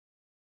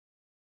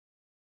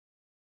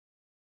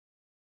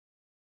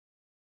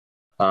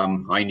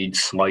I need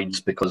slides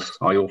because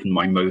I open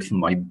my mouth and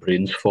my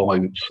brains fall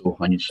out, so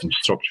I need some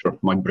structure.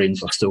 My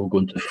brains are still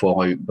going to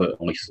fall out, but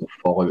at least they'll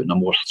fall out in a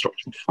more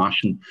structured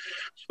fashion.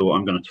 So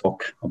I'm going to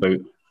talk about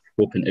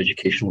open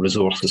educational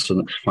resources for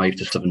the next 5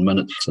 to 7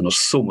 minutes, and there's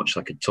so much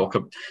I could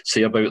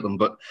say about them,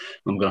 but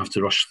I'm going to have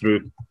to rush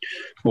through.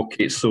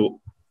 Okay, so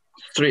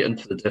straight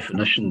into the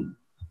definition.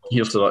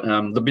 Here's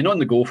they've been on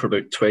the go for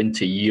about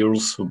 20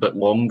 years, a bit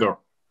longer.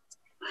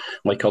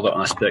 Like other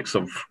aspects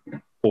of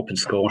open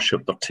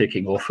scholarship, they're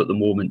taking off at the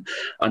moment,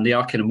 and they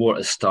are kind of more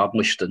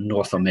established in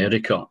North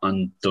America,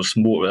 and there's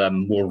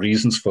more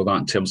reasons for that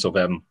in terms of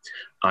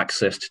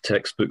access to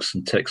textbooks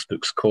and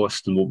textbooks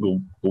cost, and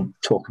we'll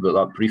talk about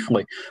that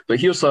briefly. But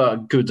here's a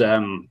good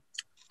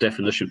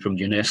definition from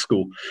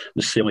UNESCO,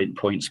 the salient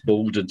points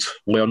bolded: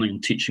 learning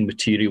and teaching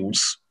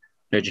materials,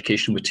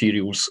 educational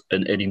materials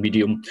in any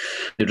medium.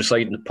 They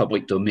reside in the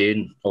public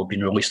domain or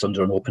been released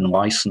under an open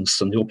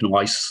license, and the open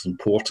license is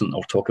important.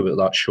 I'll talk about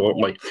that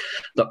shortly.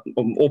 That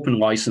open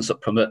license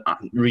that permit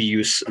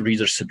reuse,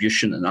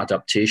 redistribution and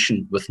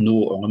adaptation with no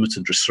or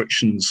limited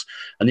restrictions.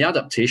 And the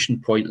adaptation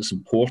point is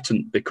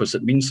important because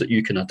it means that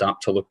you can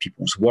adapt other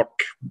people's work.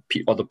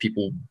 Other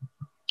people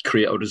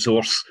create a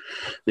resource,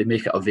 they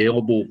make it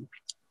available,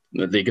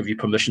 they give you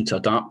permission to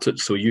adapt it,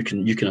 so you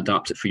can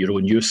adapt it for your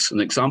own use. An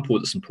example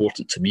that's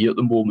important to me at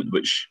the moment,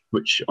 which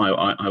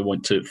I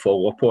want to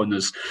follow up on,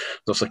 is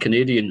there's a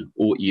Canadian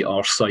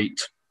OER site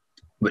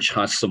which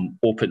has some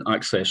open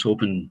access,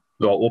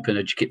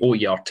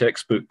 OER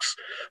textbooks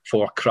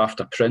for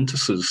craft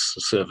apprentices,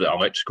 so the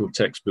electrical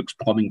textbooks,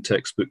 plumbing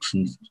textbooks,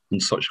 and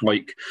such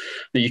like.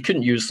 Now, you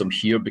couldn't use them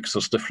here because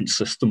there's different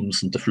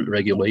systems and different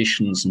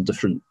regulations and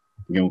different,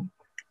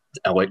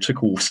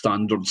 electrical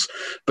standards,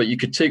 but you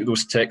could take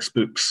those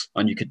textbooks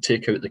and you could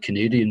take out the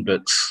Canadian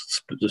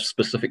bits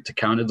specific to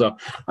Canada,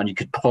 and you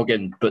could plug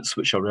in bits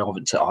which are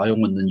relevant to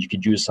Ireland, and you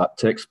could use that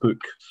textbook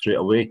straight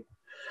away.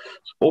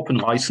 Open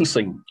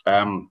licensing.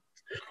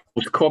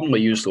 Most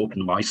commonly used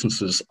open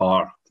licenses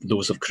are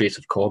those of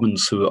Creative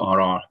Commons, who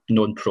are our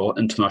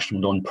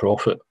international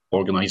non-profit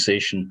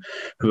organisation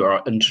who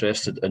are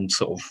interested in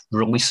sort of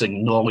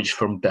releasing knowledge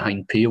from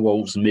behind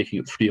paywalls and making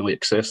it freely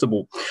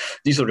accessible.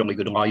 These are really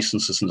good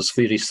licenses, and there's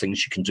various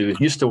things you can do.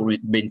 You still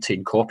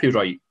maintain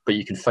copyright, but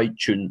you can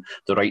fine-tune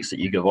the rights that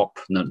you give up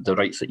and the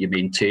rights that you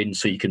maintain,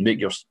 so you can make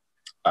your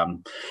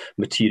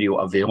material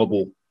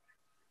available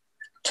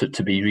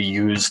to be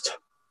reused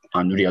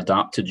and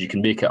readapted. You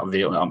can make it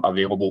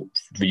available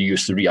for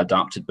use and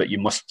readapted, but you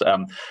must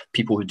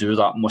people who do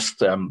that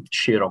must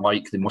share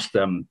alike.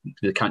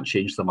 They can't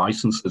change the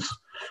licenses.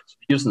 So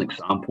here's an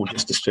example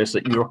just to stress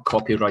that your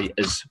copyright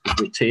is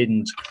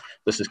retained.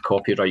 This is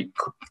copyright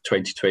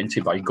 2020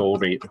 by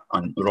Galway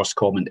and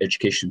Roscommon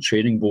Education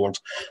Training Board,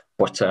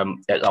 but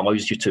it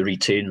allows you to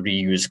retain,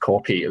 reuse,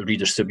 copy,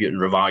 redistribute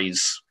and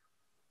revise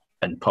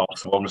in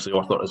parts as long as the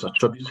author is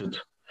attributed.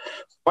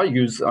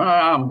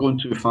 I'm going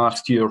too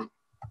fast here,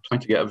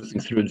 trying to get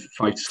everything through in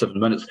 5 to 7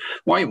 minutes.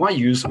 Why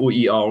use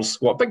OERs?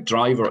 Well, a big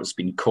driver has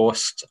been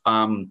cost.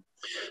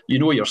 You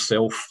know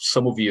yourself,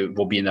 some of you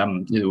will be in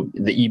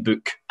the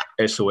ebook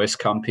SOS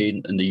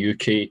campaign in the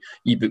UK.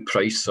 Ebook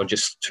prices are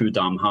just too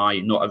damn high.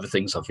 Not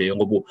everything's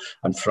available,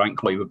 and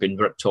frankly, we've been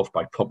ripped off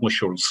by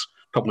publishers.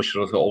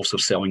 Publishers are also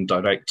selling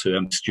direct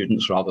to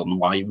students rather than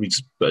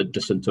libraries, but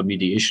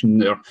disintermediation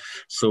there.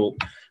 So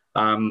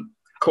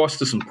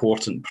cost is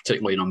important,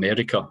 particularly in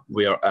America,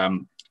 where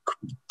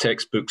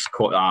textbooks,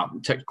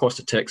 cost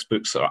of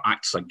textbooks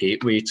acts as a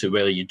gateway to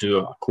whether you do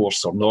a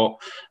course or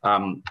not.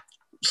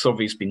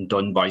 Surveys being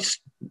done by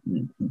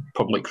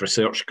public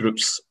research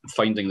groups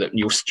finding that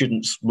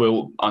students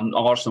will, and a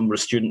large number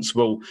of students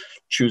will,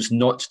 choose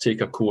not to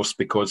take a course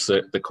because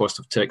the cost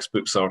of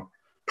textbooks are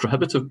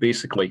prohibitive,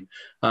 basically.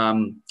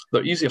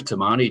 They're easier to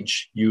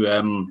manage.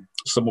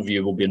 Some of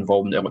you will be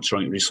involved in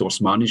electronic resource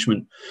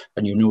management,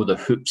 and you know the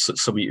hoops that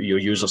some of your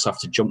users have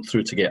to jump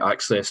through to get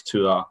access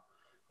to a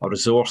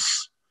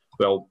resource.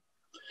 Well,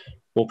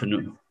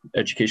 open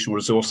educational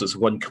resources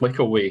one click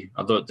away.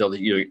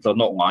 They're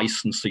not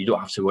licensed, so you don't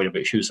have to worry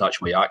about who's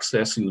actually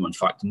accessing them. In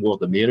fact, the more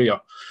the merrier.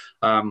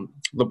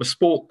 They're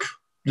bespoke.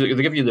 They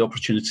give you the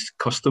opportunity to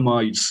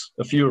customize.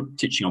 If you're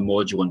teaching a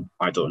module in,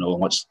 I don't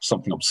know,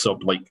 something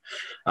absurd like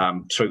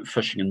trout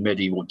fishing in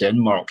medieval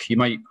Denmark, you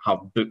might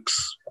have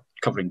books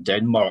covering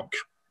Denmark,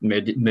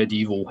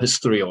 medieval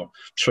history, or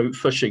trout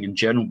fishing in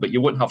general, but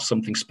you won't have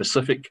something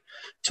specific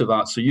to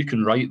that. So you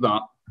can write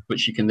that,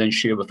 which you can then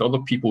share with other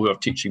people who are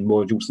teaching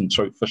modules in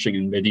trout fishing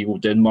in medieval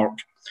Denmark.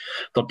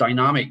 They're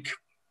dynamic.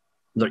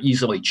 They're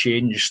easily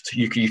changed.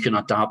 You can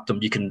adapt them.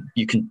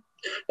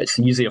 It's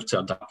easier to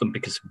adapt them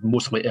because it's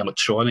mostly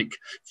electronic.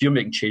 If you're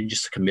making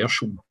changes to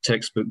commercial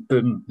textbook,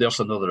 boom, there's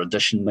another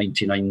edition,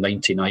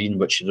 $99.99,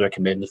 which you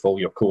recommend for all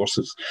your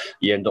courses.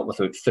 You end up with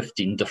about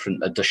 15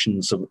 different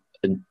editions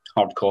in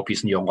hard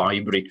copies in your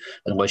library,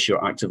 unless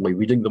you're actively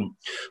reading them.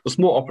 There's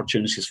more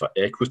opportunities for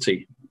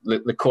equity.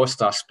 The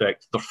cost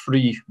aspect, they're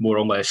free, more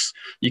or less.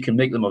 You can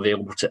make them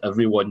available to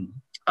everyone.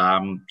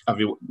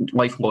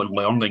 Lifelong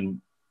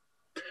learning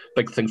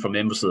big thing for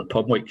members of the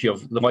public. You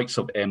have the likes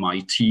of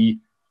MIT,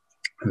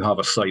 who have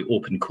a site,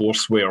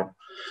 OpenCourseWare,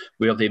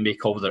 where they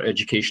make all their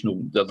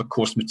the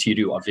course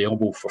material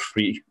available for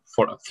free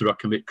through a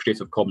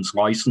Creative Commons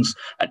license,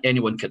 and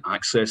anyone can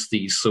access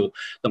these. So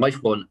the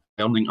lifelong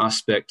learning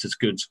aspect is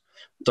good.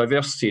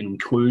 Diversity and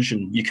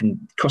inclusion, you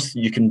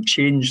can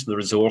change the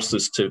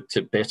resources to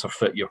better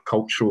fit your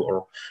cultural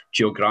or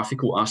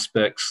geographical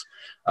aspects.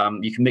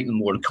 You can make them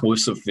more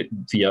inclusive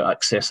via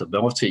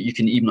accessibility. You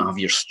can even have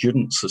your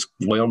students as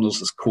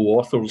learners, as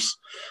co-authors,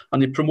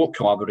 and they promote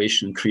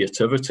collaboration and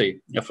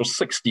creativity. If there's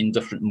 16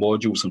 different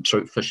modules on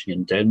trout fishing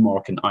in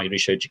Denmark and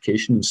Irish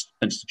education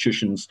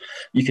institutions,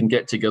 you can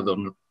get together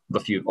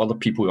with other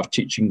people who are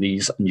teaching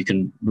these, and you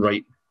can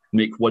make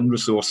one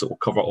resource that will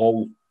cover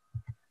all.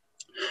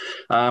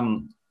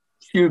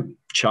 Few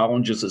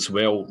challenges as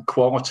well.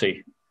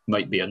 Quality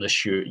might be an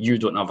issue. You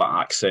don't have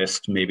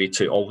access maybe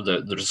to all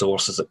the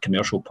resources that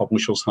commercial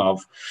publishers have,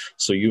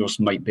 so yours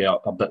might be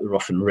a bit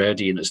rough and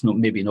ready, and it's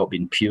maybe not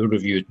been peer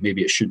reviewed.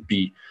 Maybe it should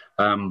be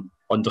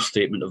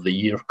understatement of the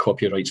year.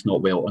 Copyright's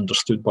not well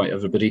understood by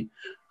everybody.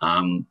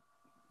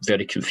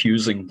 Very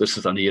confusing. This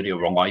is an area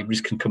where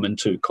libraries can come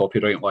into.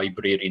 Copyright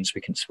librarians,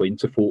 we can explain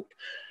to folk.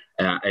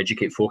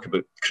 Educate folk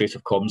about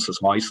Creative Commons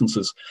as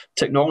licenses.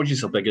 Technology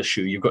is a big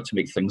issue. You've got to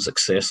make things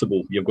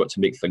accessible. You've got to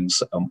make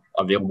things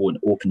available in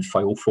open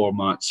file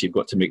formats. You've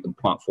got to make them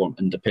platform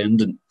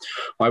independent.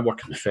 I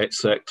work in the FET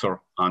sector,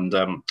 and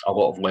a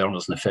lot of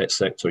learners in the FET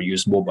sector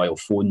use mobile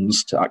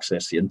phones to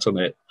access the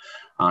internet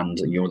and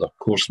the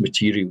course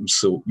materials.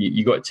 So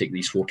you got to take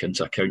these folk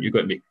into account. You've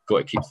got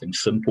to keep things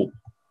simple.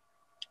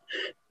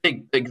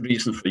 Big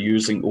reason for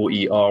using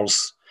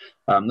OERs.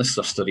 This is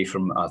a study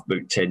from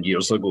about 10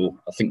 years ago.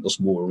 I think there's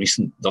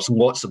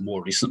lots of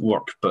more recent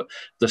work, but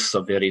this is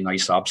a very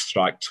nice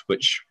abstract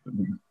which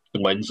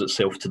lends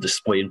itself to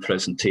display and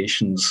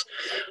presentations,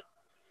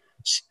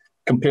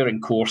 comparing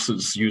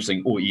courses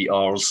using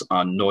OERs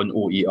and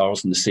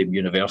non-OERs in the same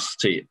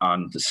university,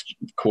 and the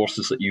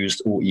courses that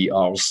used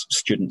OERs,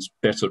 students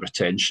better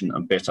retention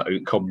and better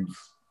outcomes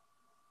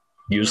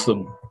use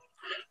them.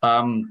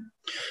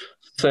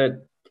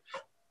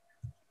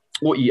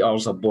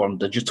 OERs are born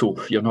digital.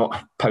 You're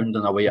not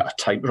pounding away at a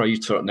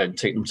typewriter and then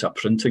taking them to a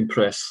printing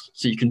press.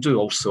 So you can do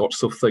all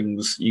sorts of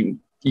things.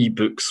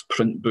 E-books,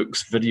 print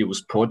books,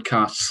 videos,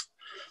 podcasts.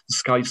 The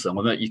sky's the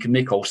limit. You can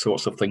make all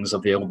sorts of things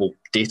available.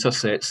 Data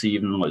sets,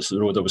 even, as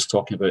Rhoda was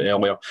talking about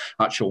earlier.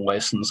 Actual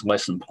lessons,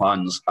 lesson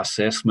plans,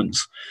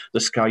 assessments.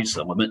 The sky's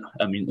the limit.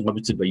 I mean,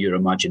 limited by your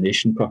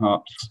imagination,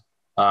 perhaps.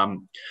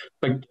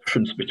 Big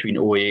difference between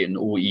OA and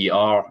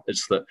OER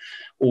is that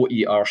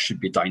OER should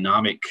be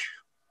dynamic.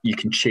 You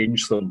can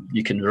change them,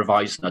 you can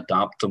revise and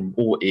adapt them.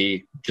 OA,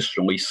 just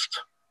released,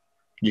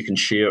 you can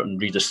share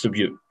and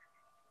redistribute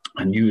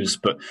and use,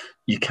 but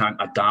you can't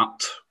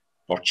adapt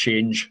or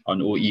change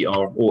an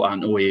OER or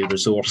an OA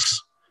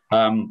resource.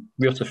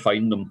 Where to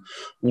find them?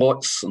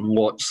 Lots and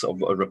lots of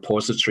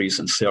repositories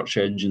and search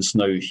engines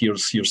now.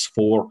 Here's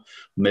 4: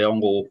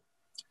 Merlo,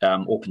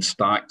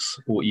 OpenStax,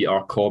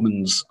 OER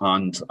Commons,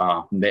 and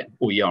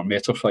OER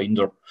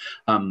MetaFinder.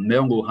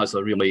 Merlo has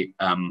a really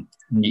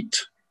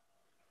neat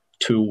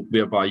tool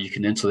whereby you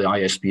can enter the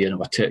ISBN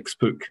of a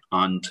textbook,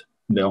 and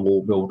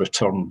Merlo will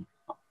return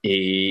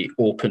a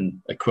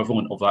open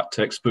equivalent of that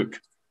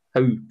textbook.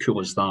 How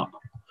cool is that?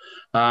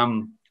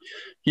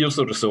 Here's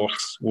the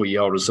resource,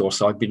 OER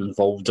resource I've been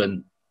involved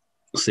in.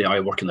 Say I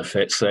work in the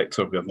FET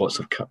sector. We have lots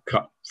of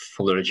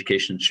further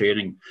education and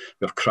training.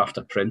 We have craft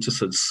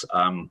apprentices.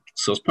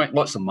 So there's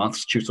lots of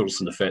maths tutors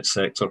in the FET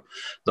sector.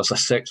 There's a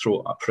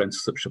sectoral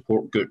apprenticeship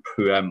support group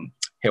who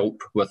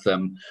help with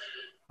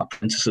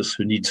apprentices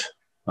who need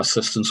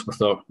assistance with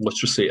their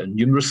literacy and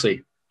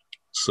numeracy.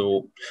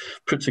 So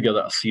put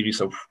together a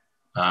series of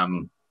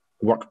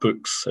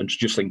workbooks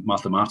introducing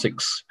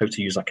mathematics, how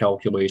to use a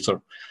calculator,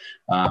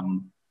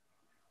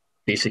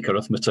 basic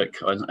arithmetic,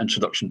 an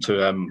introduction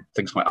to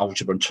things like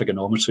algebra and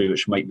trigonometry,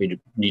 which might be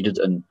needed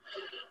in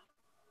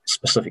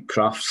specific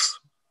crafts.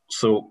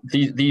 So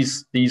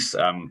these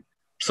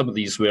some of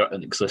these were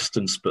in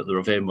existence, but they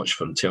were very much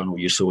for internal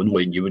use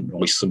only, and you wouldn't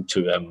release them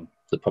to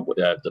the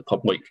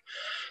public.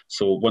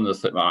 So one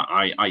of the things,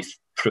 I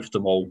proofed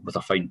them all with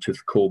a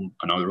fine-tooth comb,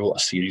 and I wrote a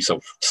series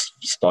of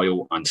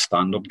style and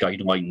standard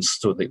guidelines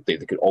so that they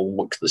could all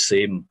look the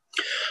same.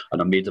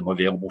 And I made them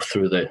available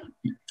through the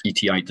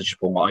ETI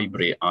Digital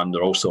Library, and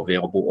they're also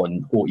available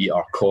on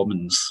OER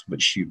Commons,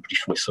 which you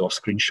briefly saw a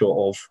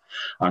screenshot of,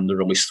 and they're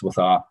released with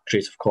a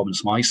Creative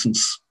Commons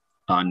license.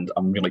 And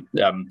I'm really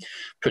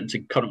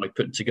currently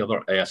putting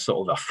together a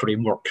sort of a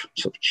framework,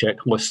 sort of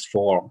checklist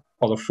for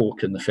other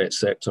folk in the FET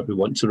sector who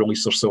want to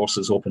release their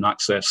sources open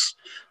access.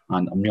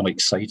 And I'm really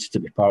excited to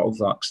be part of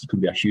that, because it's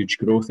going to be a huge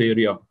growth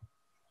area.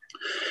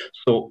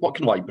 So what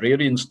can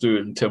librarians do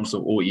in terms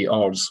of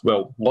OERs?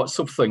 Well, lots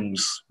of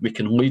things. We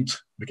can lead,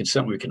 we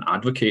can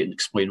advocate and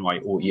explain why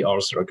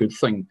OERs are a good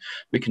thing.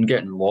 We can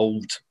get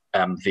involved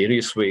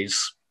various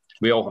ways.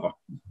 We all have a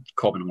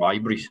common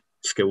library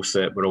skill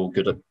set. We're all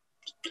good at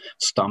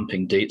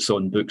stamping dates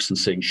on books and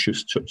saying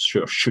shush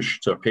to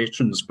our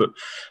patrons, but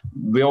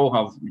we all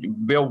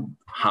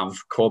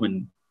have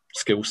common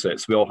skill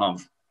sets. We all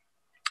have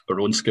our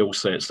own skill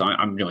sets.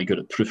 I'm really good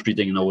at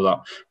proofreading and all that.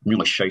 I'm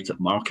really shite at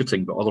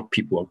marketing, but other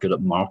people are good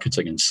at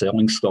marketing and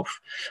selling stuff.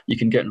 You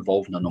can get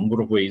involved in a number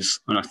of ways,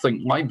 and I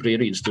think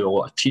librarians do a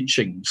lot of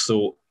teaching.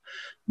 So,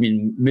 I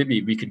mean,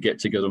 maybe we could get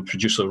together and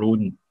produce our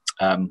own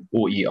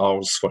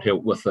OERs for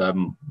help with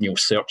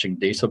searching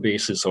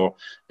databases or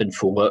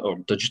infolit or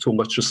digital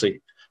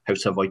literacy, how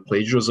to avoid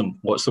plagiarism,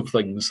 lots of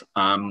things.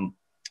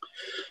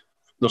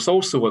 There's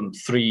also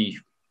 3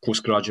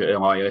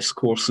 postgraduate LIS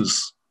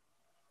courses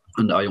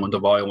in the island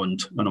of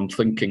Ireland, and I'm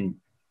thinking,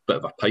 bit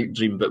of a pipe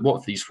dream, but what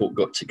if these folk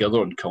got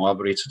together and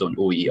collaborated on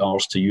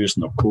OERs to use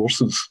in their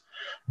courses?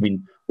 I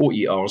mean,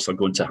 OERs are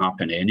going to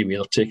happen anyway.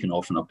 They're taking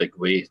off in a big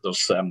way.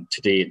 There's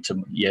today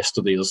and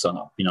yesterday there's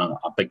been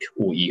a big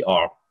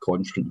OER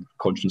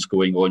conference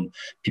going on.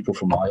 People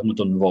from Ireland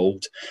are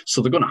involved,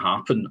 so they're going to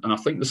happen. And I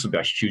think this will be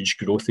a huge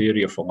growth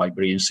area for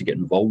librarians to get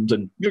involved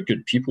in. We're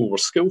good people, we're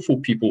skillful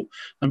people,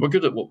 and we're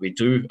good at what we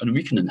do, and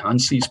we can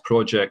enhance these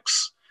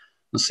projects.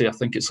 And say, I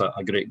think it's a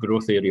great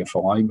growth area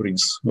for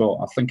libraries. Well,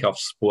 I think I've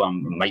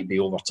spoken, might be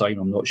over time,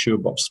 I'm not sure,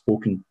 but I've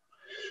spoken.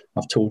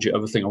 I've told you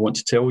everything I want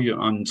to tell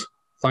you, and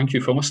thank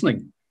you for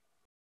listening.